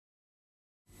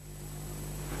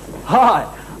Hi,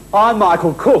 I'm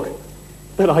Michael Cook,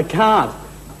 but I can't.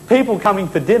 People coming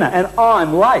for dinner and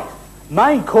I'm late.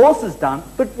 Main course is done,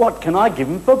 but what can I give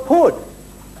them for pud?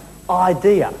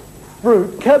 Idea,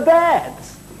 fruit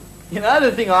kebabs. You know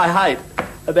the thing I hate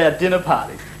about dinner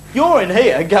parties? You're in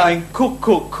here going cook,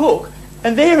 cook, cook,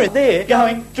 and they're in there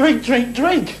going drink, drink,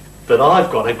 drink. But I've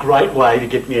got a great way to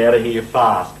get me out of here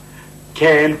fast.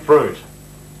 Canned fruit.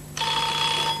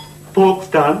 Fork's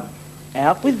done.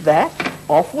 Out with that,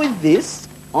 off with this,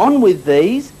 on with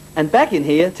these, and back in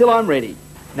here till I'm ready.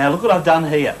 Now look what I've done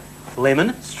here.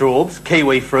 Lemon, strawberries,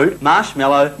 kiwi fruit,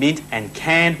 marshmallow, mint and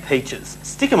canned peaches.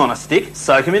 Stick them on a stick,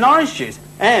 soak them in orange juice,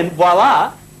 and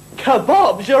voila,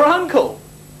 kebab's your uncle.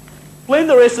 Blend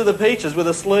the rest of the peaches with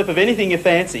a slurp of anything you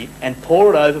fancy and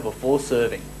pour it over before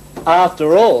serving.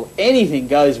 After all, anything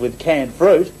goes with canned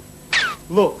fruit.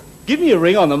 Look, give me a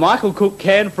ring on the Michael Cook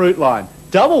canned fruit line.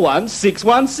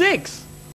 11616.